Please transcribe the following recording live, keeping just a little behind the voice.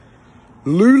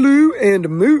Lulu and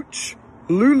Mooch.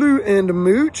 Lulu and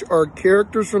Mooch are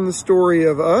characters from the story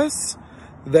of Us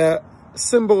that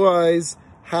symbolize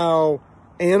how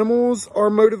animals are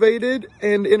motivated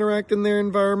and interact in their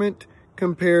environment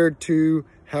compared to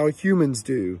how humans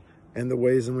do, and the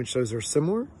ways in which those are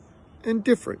similar and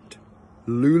different.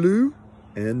 Lulu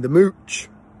and the Mooch.